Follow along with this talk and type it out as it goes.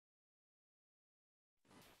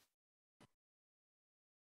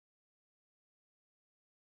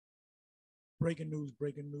Breaking news,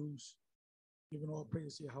 breaking news. Giving all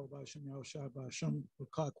praise to Yahweh Hashem, Yahweh Shai Hashem,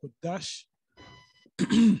 Rakak Wadash.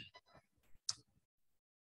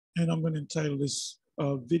 And I'm going to entitle this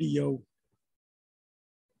video,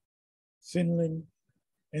 Finland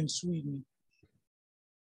and Sweden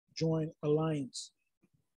join alliance.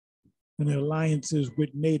 And the alliance is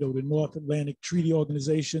with NATO, the North Atlantic Treaty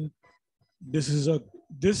Organization. This is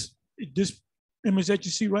this image that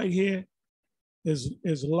you see right here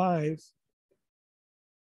is live.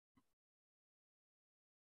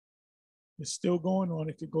 It's still going on.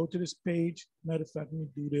 If you go to this page, matter of fact, let me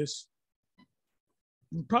do this.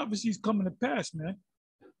 The prophecy is coming to pass, man.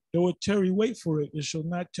 Though it tarry, wait for it. It shall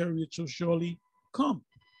not tarry, it shall surely come.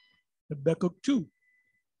 Habakkuk 2.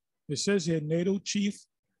 It says here, NATO chief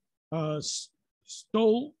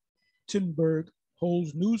Stoltenberg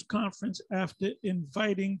holds news conference after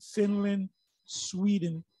inviting Finland,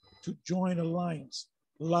 Sweden to join alliance.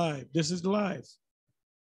 Live. This is live.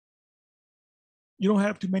 You don't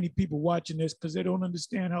have too many people watching this because they don't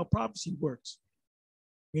understand how prophecy works.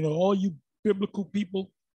 You know, all you biblical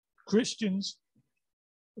people, Christians,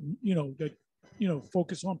 that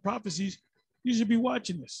focus on prophecies, you should be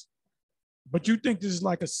watching this. But you think this is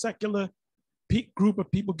like a secular group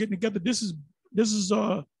of people getting together. This is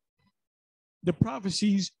the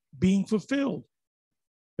prophecies being fulfilled.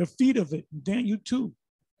 The feet of it, Daniel 2.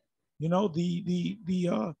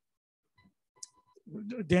 The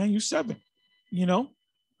Daniel 7.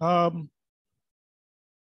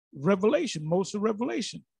 Revelation, most of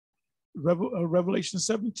Revelation. Revelation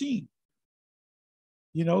 17,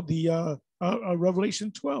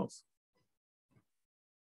 Revelation 12.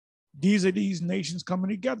 These are these nations coming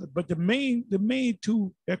together. But the main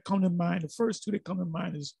two that come to mind, the first two that come to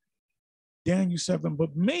mind is Daniel 7,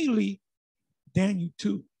 but mainly Daniel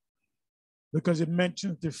 2, because it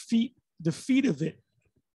mentions the feet of it,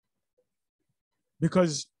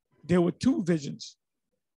 because there were two visions.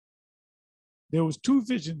 There was two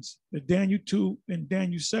visions, the Daniel 2 and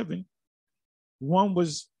Daniel 7.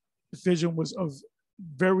 The vision was of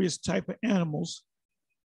various type of animals.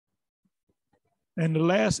 And the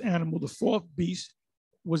last animal, the fourth beast,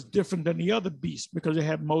 was different than the other beasts because it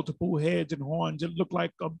had multiple heads and horns. It looked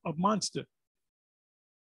like a monster.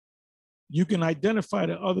 You can identify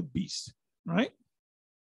the other beast, right?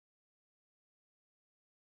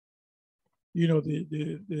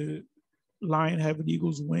 The lion having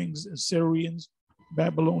eagle's wings, Assyrians,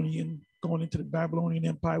 Babylonian, going into the Babylonian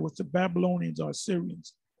Empire, which the Babylonians are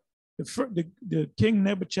Assyrians. The king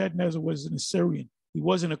Nebuchadnezzar was an Assyrian. He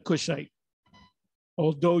wasn't a Cushite.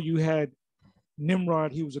 Although you had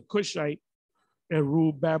Nimrod, he was a Cushite that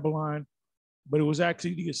ruled Babylon, but it was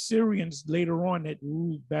actually the Assyrians later on that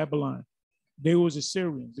ruled Babylon. They was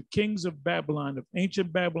Assyrians. The kings of Babylon, of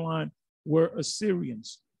ancient Babylon, were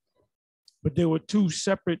Assyrians. But there were two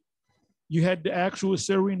separate. You had the actual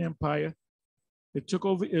Assyrian Empire that took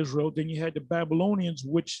over Israel. Then you had the Babylonians,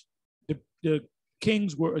 which the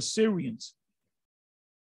kings were Assyrians.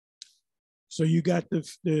 So you got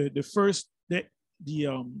the first the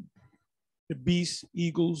beast,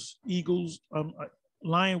 eagles,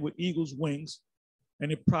 lion with eagle's wings,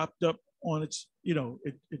 and it propped up on its,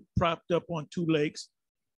 it propped up on two legs.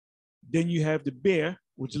 Then you have the bear,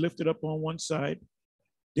 which lifted up on one side.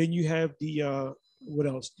 Then you have the what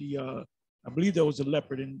else? I believe there was a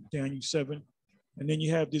leopard in Daniel 7. And then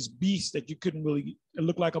you have this beast that you couldn't really, it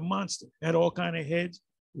looked like a monster. It had all kinds of heads.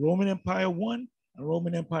 Roman Empire 1 and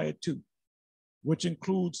Roman Empire 2, which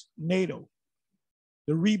includes NATO.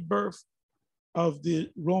 The rebirth of the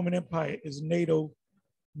Roman Empire is NATO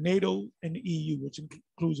and the EU, which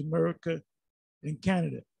includes America and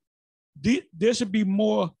Canada. There should be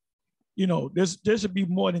more, there should be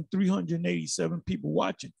more than 387 people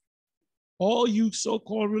watching. All you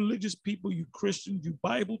so-called religious people, you Christians, you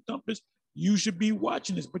Bible thumpers, you should be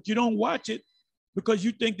watching this, but you don't watch it because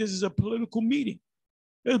you think this is a political meeting.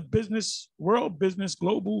 There's business, world business,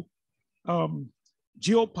 global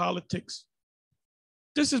geopolitics.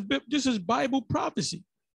 This is Bible prophecy.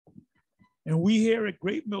 And we here at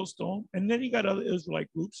Great Millstone, and then you got other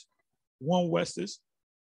Israelite groups, One Westers,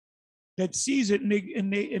 that sees it and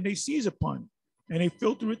they seize upon it, and they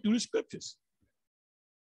filter it through the scriptures.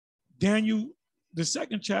 Daniel, the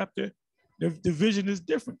second chapter, the vision is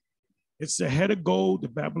different. It's the head of gold, the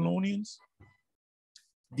Babylonians,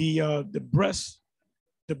 the breast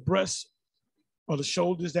or the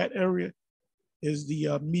shoulders, that area is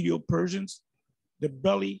the Medo Persians. The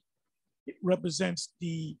belly, it represents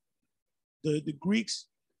the Greeks,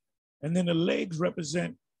 and then the legs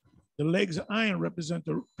of iron represent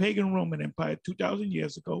the pagan Roman Empire 2,000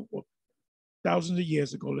 years ago, or thousands of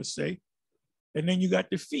years ago, let's say. And then you got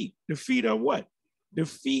the feet. The feet are what? The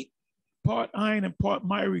feet, part iron and part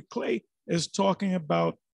miry clay, is talking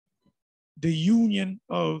about the union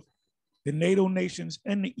of the NATO nations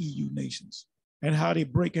and the EU nations and how they're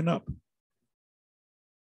breaking up.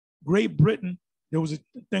 Great Britain, there was a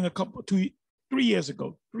thing 3 years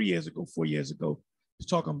ago, 4 years ago, was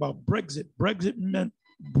talking about Brexit. Brexit meant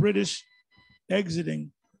British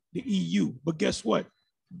exiting the EU. But guess what?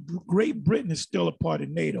 Great Britain is still a part of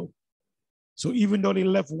NATO. So even though they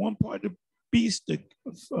left one part of the beast, the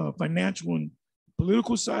financial and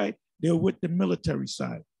political side, they're with the military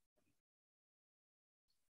side.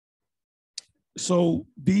 So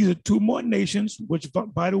these are two more nations, which,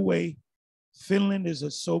 by the way, Finland is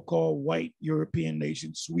a so-called white European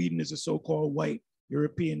nation. Sweden is a so-called white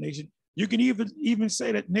European nation. You can even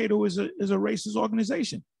say that NATO is a racist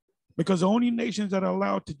organization, because the only nations that are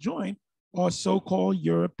allowed to join are so-called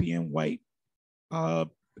European white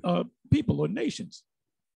people or nations.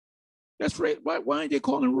 That's right. Why aren't they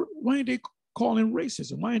calling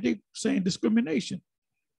racism? Why aren't they saying discrimination?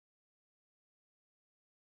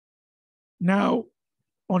 Now,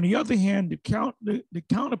 on the other hand, the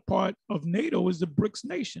counterpart of NATO is the BRICS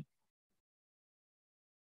nation.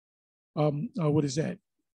 What is that?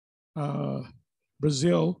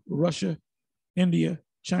 Brazil, Russia, India,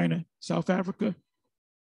 China, South Africa,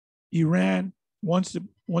 Iran wants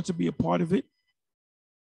to be a part of it,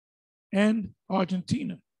 and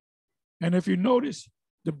Argentina. And if you notice,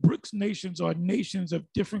 the BRICS nations are nations of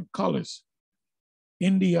different colors.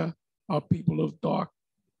 India are people of dark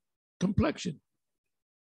complexion.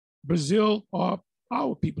 Brazil are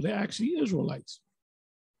our people. They're actually Israelites.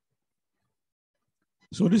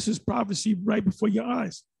 So this is prophecy right before your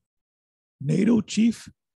eyes. NATO chief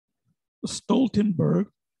Stoltenberg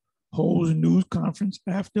holds a news conference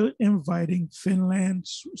after inviting Finland,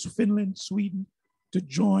 Sweden to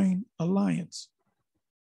join alliance.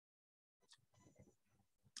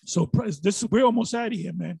 So we're almost out of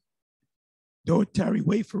here, man. Though it tarry,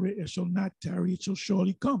 wait for it. It shall not tarry, it shall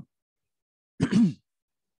surely come.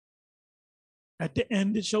 At the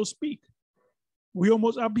end, it shall speak.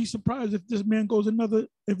 I'll be surprised if this man goes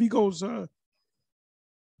if he goes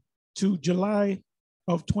to July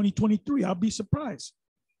of 2023, I'll be surprised.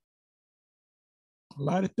 A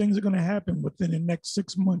lot of things are going to happen within the next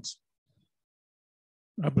 6 months.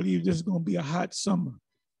 I believe this is going to be a hot summer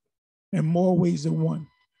in more ways than one.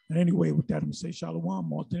 And anyway, with that, I'm going to say shalom,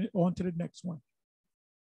 on to the next one.